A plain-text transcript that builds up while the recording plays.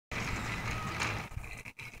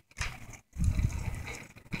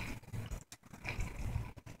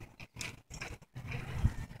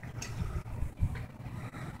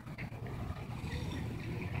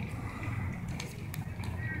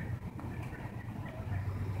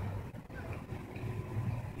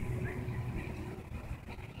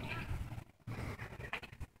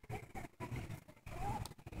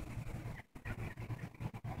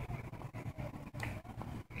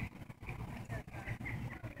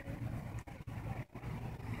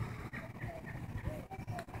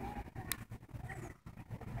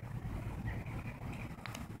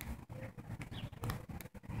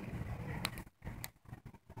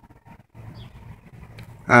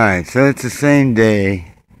Alright, so it's the same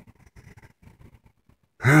day.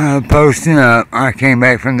 Posting up. I came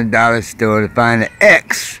back from the dollar store to find an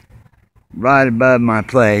X right above my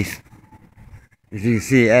place. As you can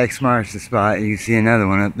see, X marks the spot. You can see another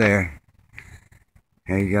one up there.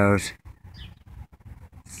 There he goes.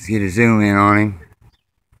 Let's get a zoom in on him.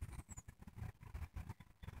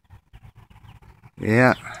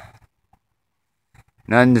 Yeah.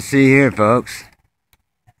 Nothing to see here, folks.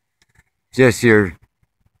 Just your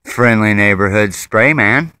friendly neighborhood spray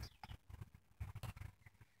man.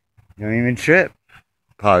 Don't even trip.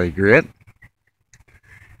 Poly grip.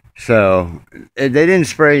 So, they didn't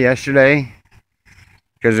spray yesterday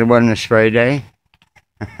because it wasn't a spray day.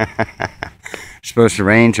 It's supposed to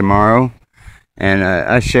rain tomorrow. And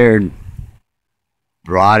I shared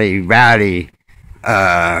Roddy's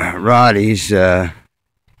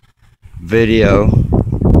video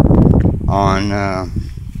on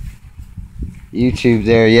YouTube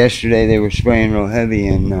there yesterday. They were spraying real heavy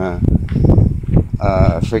in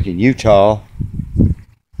freaking Utah,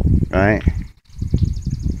 right?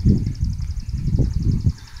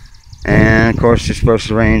 And of course it's supposed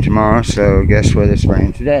to rain tomorrow, so guess what, it's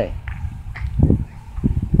raining today.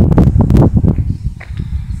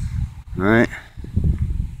 Right?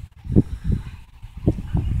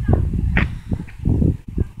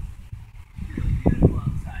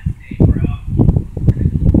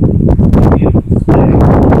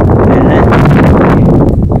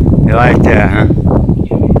 You like that, huh?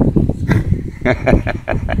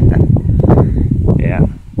 Yeah.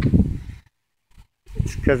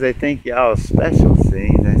 It's because they think y'all special,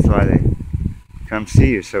 see? That's why they come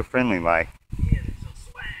see you so friendly like.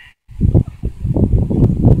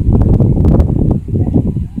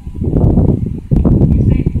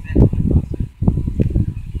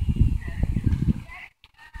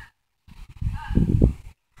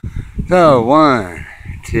 So, 1,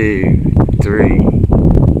 2, 3.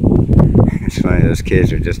 It's funny, those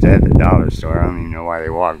kids are just at the dollar store. I don't even know why they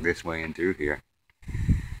walked this way and through here.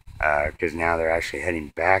 Because now they're actually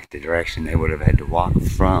heading back the direction they would have had to walk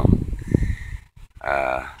from.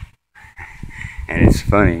 And it's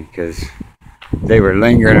funny because they were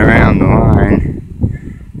lingering around the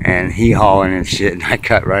line and hee-hawing and shit, and I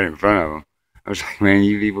cut right in front of them. I was like, man,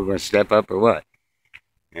 you people gonna step up or what?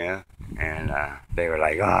 Yeah. And they were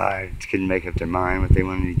like, oh, I couldn't make up their mind what they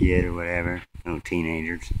wanted to get or whatever. Little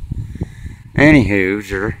teenagers.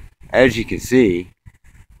 Anywho, as you can see,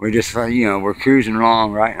 we're just, we're cruising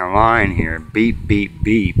along right in a line here. Beep, beep,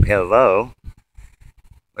 beep. Hello.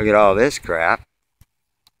 Look at all this crap.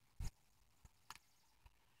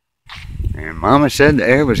 And Mama said the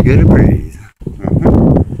air was good to breathe.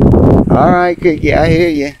 All right, Cricky, I hear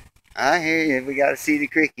you. I hear you. We got to see the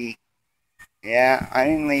Cricky. Yeah, I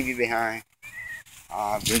didn't leave you behind.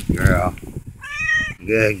 Oh, good girl.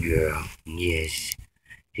 Good girl. Yes.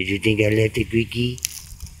 Did you think I left the Cricky?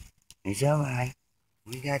 It's alright.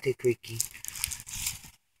 We got the Cricky.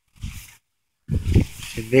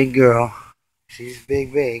 She's a big girl. She's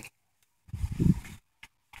big.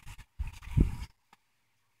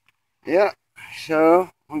 Yeah,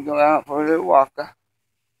 so we go out for a little walker.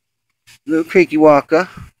 Little Cricky walker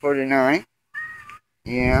for the night.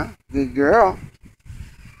 Yeah, good girl.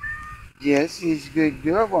 Yes, she's a good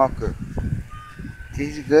girl walker.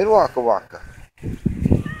 She's a good walker.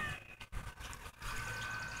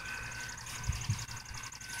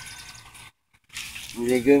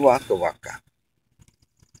 She's a good walker.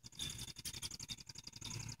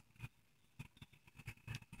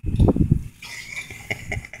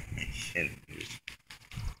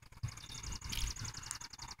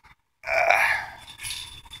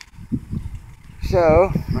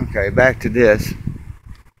 So, okay, back to this.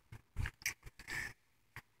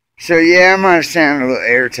 So yeah, I might have sounded a little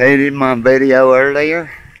irritated in my video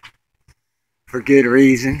earlier. For good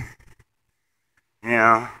reason. You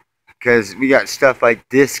know, because we got stuff like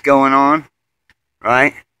this going on,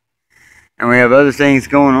 right? And we have other things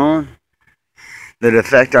going on that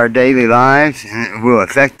affect our daily lives, and it will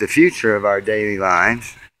affect the future of our daily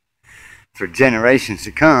lives for generations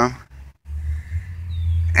to come.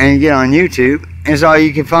 And you get on YouTube, and all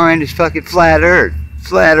you can find is fucking flat earth.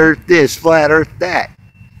 Flat earth this, flat earth that.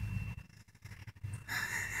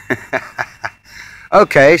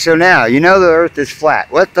 Okay, so now, you know the earth is flat.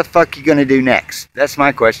 What the fuck you gonna do next? That's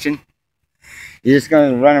my question. You just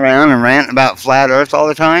gonna run around and rant about flat earth all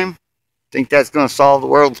the time? Think that's gonna solve the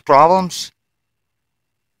world's problems?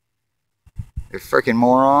 You're freaking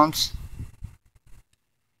morons.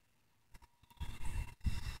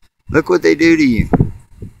 Look what they do to you.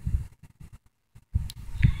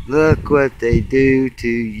 Look what they do to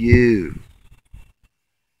you.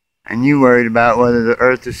 And you worried about whether the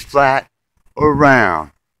earth is flat or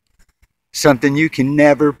round. Something you can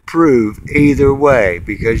never prove either way,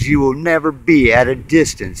 because you will never be at a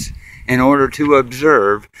distance in order to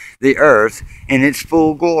observe the earth in its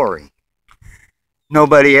full glory.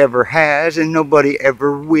 Nobody ever has, and nobody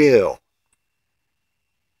ever will,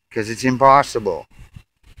 because it's impossible.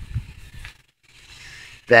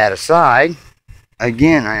 That aside,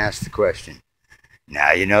 again I ask the question,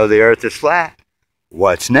 now you know the earth is flat,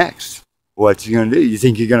 what's next? What's you gonna do? You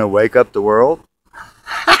think you're gonna wake up the world?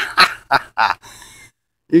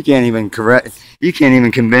 You can't even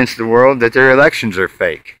convince the world that their elections are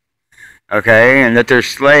fake. Okay, and that they're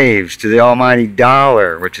slaves to the almighty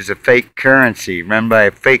dollar, which is a fake currency run by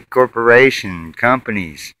a fake corporation,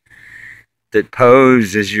 companies that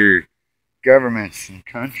pose as your governments and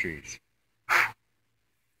countries.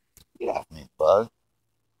 Get off me, bug.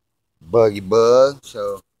 Buggy bug.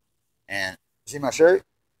 So, and see my shirt?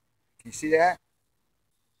 Can you see that?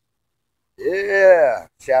 Yeah.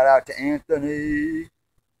 Shout out to Anthony.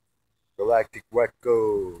 Galactic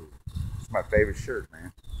Wacko. It's my favorite shirt,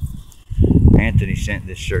 man. Anthony sent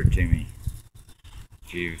this shirt to me.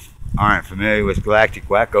 If you aren't familiar with Galactic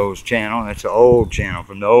Wacko's channel, that's an old channel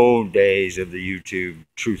from the old days of the YouTube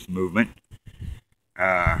truth movement.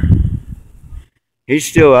 He's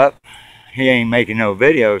still up. He ain't making no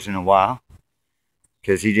videos in a while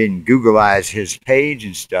because he didn't Googleize his page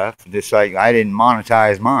and stuff. Just like I didn't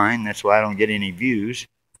monetize mine. That's why I don't get any views.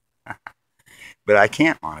 But I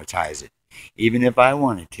can't monetize it, even if I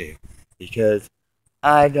wanted to, because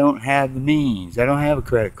I don't have the means. I don't have a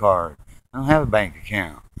credit card. I don't have a bank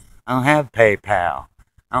account. I don't have PayPal.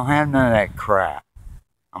 I don't have none of that crap.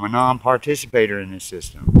 I'm a non-participator in this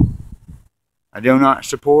system. I do not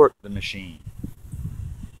support the machine.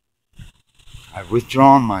 I've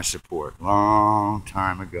withdrawn my support a long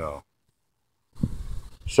time ago.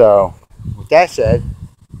 So, with that said,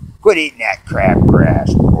 quit eating that crap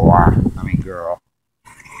grass, boy. I mean, girl.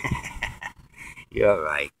 You're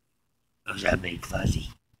alright. What's that big fuzzy?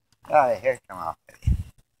 Oh, the hair come off of you.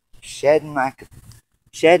 Shedding like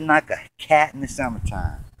a cat in the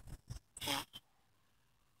summertime.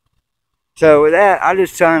 So with that, I'll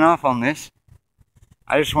just sign off on this.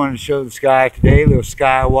 I just wanted to show the sky today, a little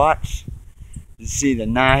sky watch. To see the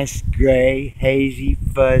nice, gray, hazy,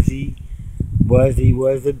 fuzzy, Wuzzy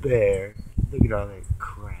was a bear. Look at all that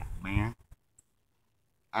crap, man.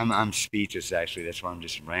 I'm speechless, actually. That's why I'm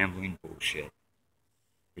just rambling bullshit.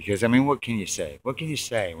 Because, I mean, what can you say? What can you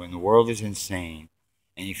say when the world is insane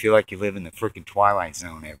and you feel like you live in the freaking Twilight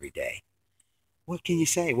Zone every day? What can you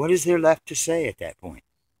say? What is there left to say at that point?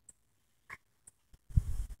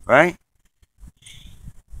 Right?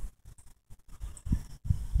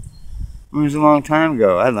 It was a long time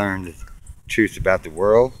ago I learned the truth about the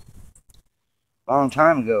world. A long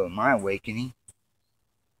time ago in my awakening.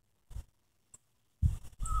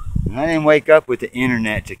 And I didn't wake up with the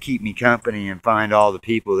internet to keep me company and find all the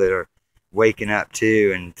people that are waking up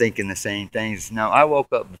too and thinking the same things. No, I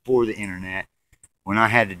woke up before the internet when I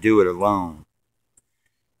had to do it alone.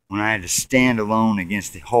 When I had to stand alone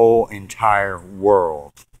against the whole entire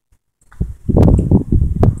world.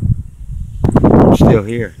 I'm still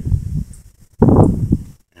here.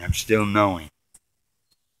 And I'm still knowing.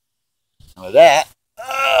 And with that,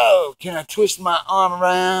 oh, can I twist my arm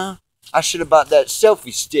around? I should have bought that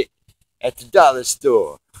selfie stick at the dollar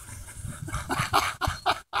store.